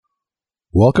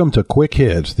Welcome to Quick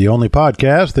Hits, the only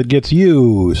podcast that gets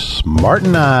you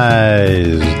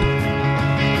smartenized.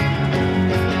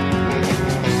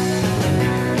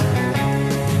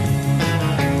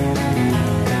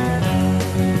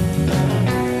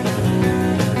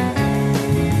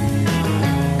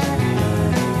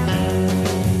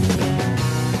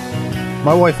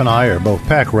 My wife and I are both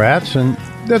pack rats, and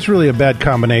that's really a bad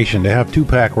combination to have two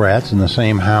pack rats in the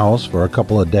same house for a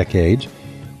couple of decades.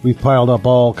 We've piled up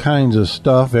all kinds of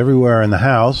stuff everywhere in the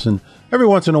house, and every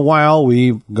once in a while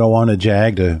we go on a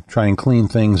jag to try and clean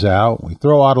things out. We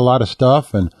throw out a lot of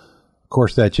stuff, and of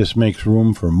course that just makes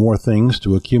room for more things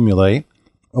to accumulate.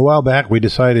 A while back we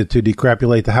decided to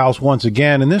decrapulate the house once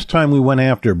again, and this time we went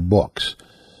after books.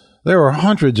 There were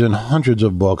hundreds and hundreds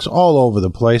of books all over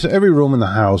the place. Every room in the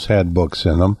house had books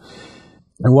in them.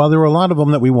 And while there were a lot of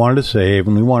them that we wanted to save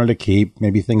and we wanted to keep,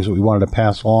 maybe things that we wanted to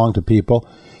pass along to people,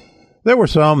 there were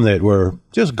some that were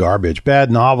just garbage,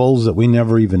 bad novels that we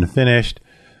never even finished.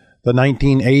 The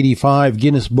 1985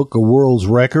 Guinness Book of World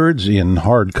Records in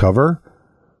hardcover.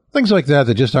 Things like that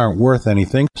just aren't worth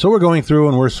anything. So we're going through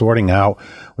and we're sorting out.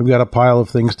 We've got a pile of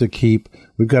things to keep.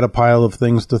 We've got a pile of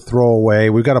things to throw away.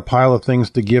 We've got a pile of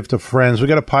things to give to friends. We've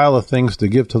got a pile of things to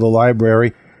give to the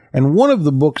library. And one of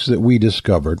the books that we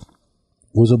discovered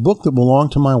was a book that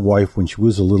belonged to my wife when she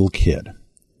was a little kid.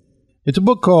 It's a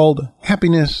book called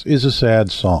Happiness is a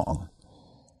Sad Song.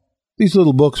 These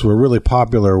little books were really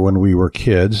popular when we were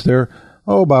kids. They're,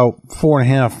 about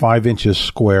 4.5, 5 inches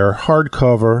square,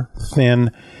 hardcover, thin,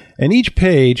 and each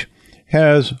page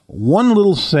has one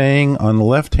little saying on the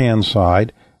left-hand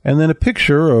side and then a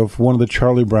picture of one of the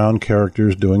Charlie Brown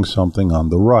characters doing something on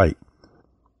the right.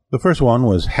 The first one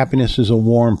was Happiness is a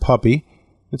Warm Puppy.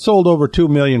 It sold over 2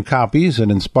 million copies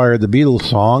and inspired the Beatles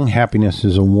song, Happiness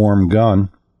is a Warm Gun.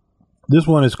 This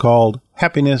one is called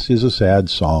Happiness is a Sad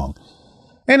Song.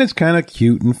 And it's kind of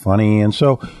cute and funny. And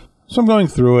so I'm going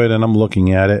through it and I'm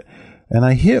looking at it. And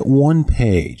I hit one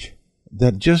page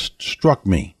that just struck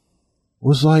me. It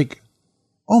was like,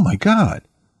 oh my God,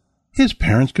 his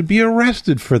parents could be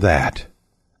arrested for that.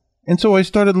 And so I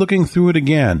started looking through it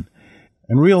again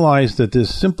and realized that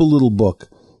this simple little book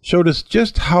showed us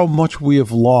just how much we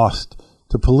have lost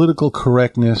to political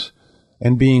correctness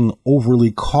and being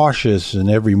overly cautious in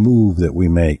every move that we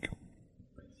make.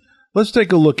 Let's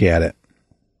take a look at it.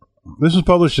 This was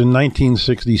published in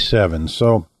 1967,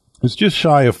 so it's just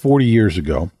shy of 40 years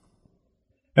ago.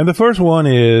 And the first one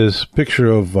is a picture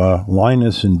of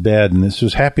Linus in bed, and it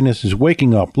says, Happiness is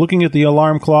waking up, looking at the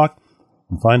alarm clock,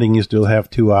 and finding you still have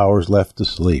 2 hours left to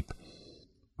sleep.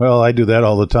 Well, I do that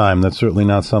all the time. That's certainly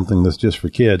not something that's just for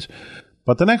kids.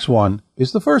 But the next one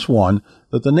is the first one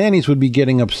that the nannies would be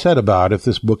getting upset about if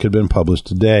this book had been published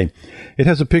today. It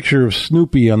has a picture of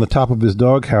Snoopy on the top of his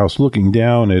doghouse looking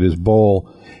down at his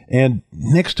bowl, and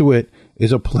next to it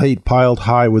is a plate piled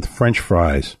high with French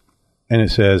fries. And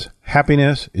it says,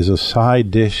 Happiness is a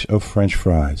side dish of French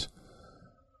fries.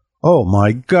 Oh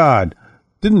my God!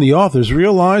 Didn't the authors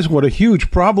realize what a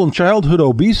huge problem childhood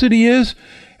obesity is?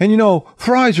 And you know,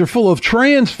 fries are full of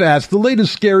trans fats, the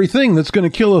latest scary thing that's going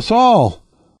to kill us all.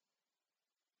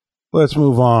 Let's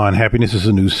move on. Happiness is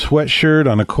a new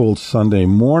sweatshirt on a cold Sunday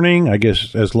morning. I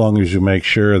guess as long as you make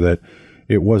sure that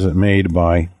it wasn't made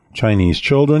by Chinese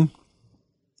children.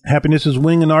 Happiness is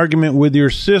winning an argument with your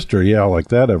sister. Yeah, like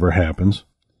that ever happens.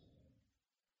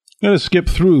 I'm going to skip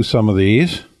through some of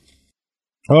these.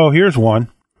 Oh, here's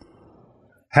one.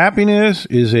 Happiness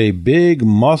is a big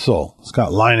muscle. It's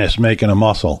got Linus making a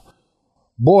muscle.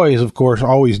 Boys, of course,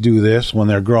 always do this when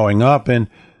they're growing up, and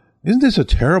isn't this a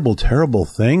terrible, terrible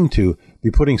thing to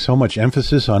be putting so much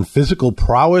emphasis on physical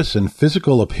prowess and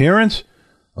physical appearance?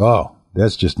 Oh,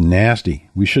 that's just nasty.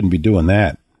 We shouldn't be doing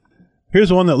that.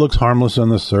 Here's one that looks harmless on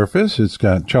the surface. It's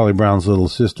got Charlie Brown's little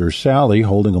sister, Sally,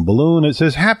 holding a balloon. It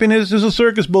says, Happiness is a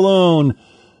circus balloon.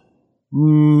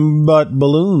 But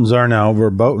balloons are now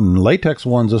verboten, latex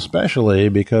ones especially,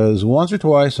 because once or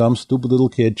twice some stupid little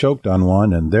kid choked on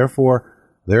one, and therefore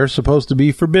they're supposed to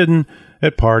be forbidden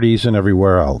at parties and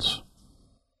everywhere else.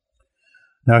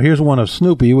 Now here's one of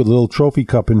Snoopy with a little trophy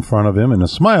cup in front of him and a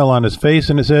smile on his face,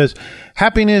 and it says,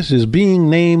 Happiness is being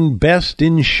named Best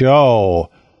in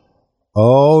Show.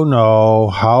 Oh no,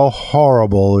 how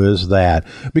horrible is that?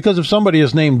 Because if somebody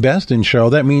is named Best in Show,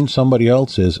 that means somebody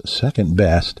else is second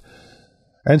best.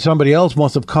 And somebody else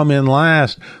must have come in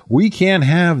last. We can't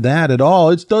have that at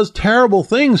all. It does terrible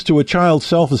things to a child's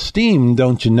self-esteem,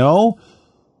 don't you know?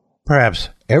 Perhaps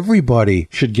everybody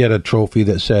should get a trophy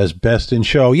that says Best in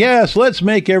Show. Yes, let's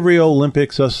make every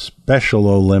Olympics a Special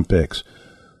Olympics.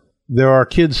 There are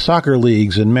kids' soccer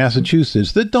leagues in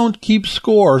Massachusetts that don't keep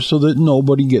score so that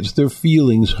nobody gets their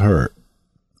feelings hurt.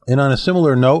 And on a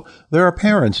similar note, there are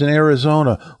parents in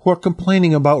Arizona who are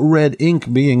complaining about red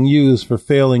ink being used for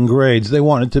failing grades. They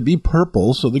want it to be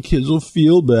purple so the kids will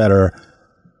feel better.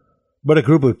 But a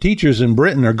group of teachers in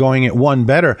Britain are going it one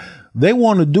better. They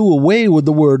want to do away with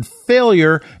the word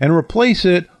failure and replace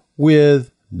it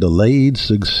with delayed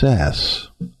success.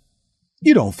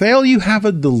 You don't fail, you have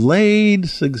a delayed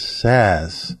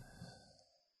success.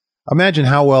 Imagine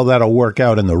how well that'll work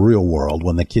out in the real world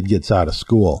when the kid gets out of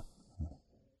school.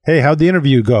 Hey, how'd the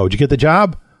interview go? Did you get the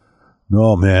job?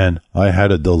 No, man, I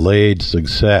had a delayed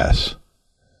success.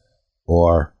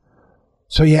 Or,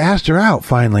 so you asked her out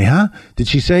finally, huh? Did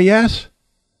she say yes?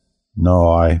 No,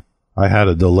 I had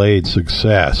a delayed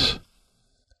success.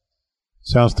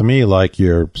 Sounds to me like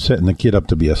you're setting the kid up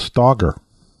to be a stalker.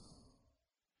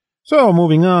 So,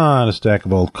 moving on, a stack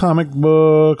of old comic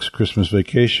books, Christmas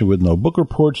Vacation with no book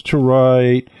reports to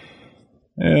write,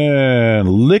 and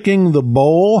Licking the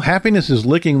Bowl. Happiness is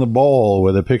Licking the Bowl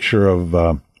with a picture of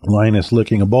Linus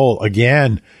licking a bowl.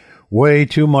 Again, way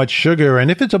too much sugar. And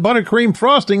if it's a buttercream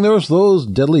frosting, there's those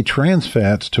deadly trans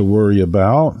fats to worry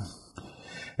about.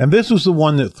 And this was the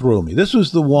one that threw me. This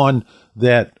was the one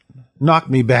that knocked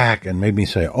me back and made me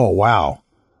say, oh, wow,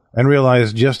 and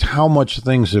realize just how much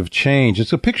things have changed.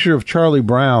 It's a picture of Charlie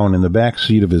Brown in the back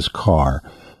seat of his car.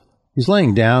 He's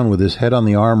laying down with his head on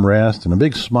the armrest and a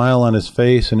big smile on his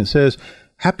face, and it says,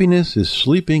 happiness is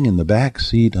sleeping in the back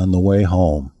seat on the way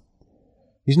home.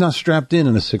 He's not strapped in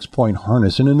a 6-point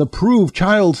harness in an approved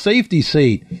child safety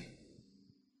seat.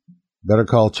 Better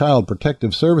call Child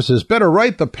Protective Services. Better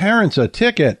write the parents a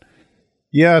ticket.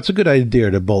 Yeah, it's a good idea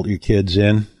to bolt your kids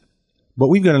in. But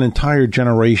we've got an entire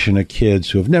generation of kids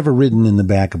who have never ridden in the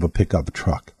back of a pickup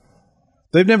truck.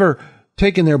 They've never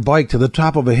taken their bike to the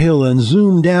top of a hill and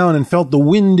zoomed down and felt the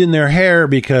wind in their hair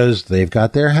because they've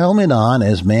got their helmet on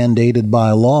as mandated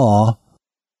by law.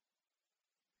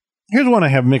 Here's one I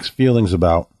have mixed feelings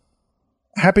about.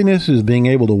 Happiness is being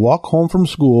able to walk home from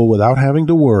school without having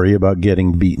to worry about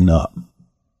getting beaten up.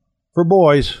 For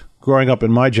boys, growing up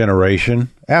in my generation,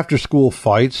 after-school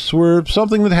fights were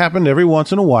something that happened every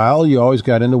once in a while. You always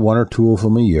got into one or two of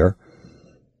them a year.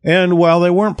 And while they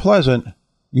weren't pleasant,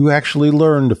 you actually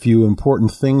learned a few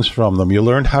important things from them. You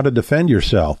learned how to defend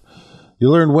yourself. You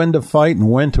learned when to fight and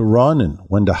when to run and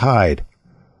when to hide.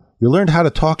 You learned how to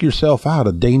talk yourself out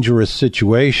of dangerous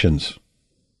situations.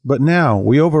 But now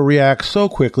we overreact so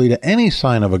quickly to any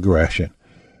sign of aggression.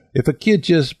 If a kid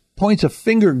just points a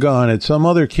finger gun at some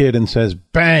other kid and says,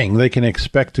 bang, they can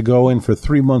expect to go in for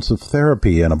 3 months of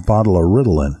therapy and a bottle of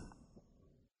Ritalin.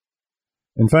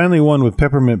 And finally, one with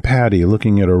Peppermint Patty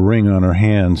looking at a ring on her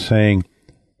hand saying,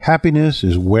 happiness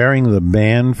is wearing the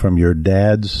band from your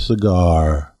dad's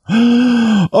cigar.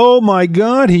 Oh my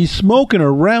God, he's smoking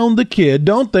around the kid.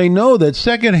 Don't they know that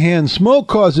secondhand smoke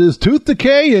causes tooth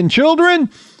decay in children?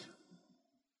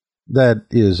 That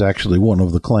is actually one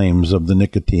of the claims of the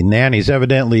nicotine nannies.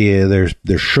 Evidently, there's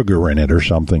sugar in it or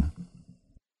something.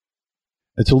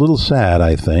 It's a little sad,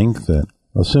 I think, that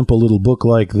a simple little book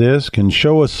like this can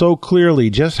show us so clearly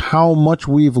just how much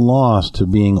we've lost to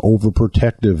being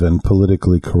overprotective and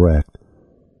politically correct.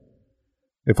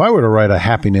 If I were to write a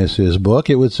happiness is book,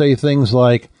 it would say things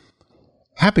like,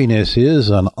 happiness is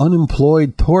an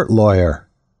unemployed tort lawyer.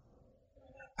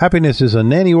 Happiness is a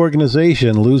nanny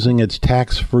organization losing its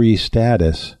tax-free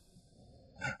status.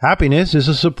 Happiness is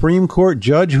a Supreme Court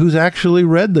judge who's actually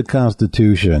read the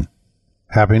Constitution.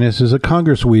 Happiness is a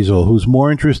Congress weasel who's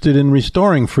more interested in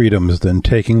restoring freedoms than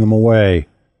taking them away.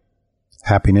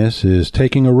 Happiness is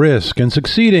taking a risk and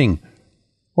succeeding,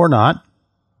 or not.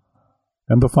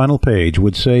 And the final page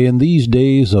would say, in these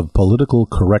days of political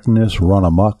correctness run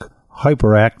amok,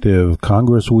 hyperactive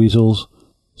Congress weasels,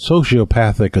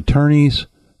 sociopathic attorneys,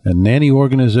 and nanny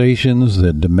organizations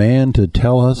that demand to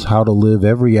tell us how to live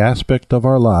every aspect of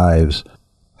our lives,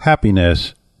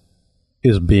 happiness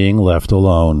is being left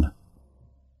alone.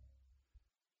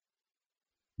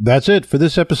 That's it for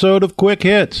this episode of Quick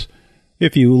Hits.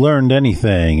 If you learned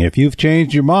anything, if you've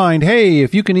changed your mind, hey,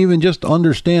 if you can even just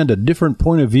understand a different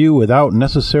point of view without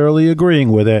necessarily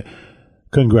agreeing with it,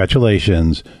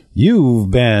 congratulations. You've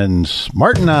been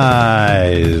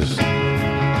smartenized.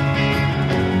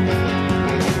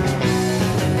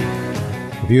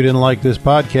 If you didn't like this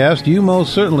podcast, you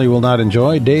most certainly will not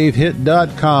enjoy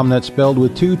DaveHitt.com. That's spelled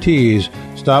with 2 T's.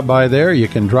 Stop by there. You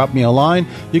can drop me a line.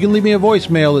 You can leave me a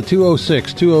voicemail at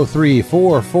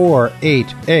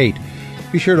 206-203-4488.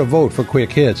 Be sure to vote for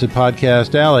Quick Hits at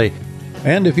Podcast Alley.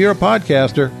 And if you're a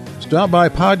podcaster, stop by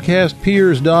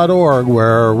podcastpeers.org,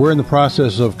 where we're in the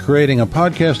process of creating a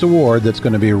podcast award that's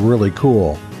going to be really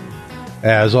cool.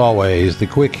 As always, the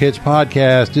Quick Hits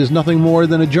Podcast is nothing more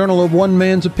than a journal of one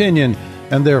man's opinion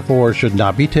and therefore should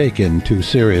not be taken too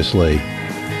seriously.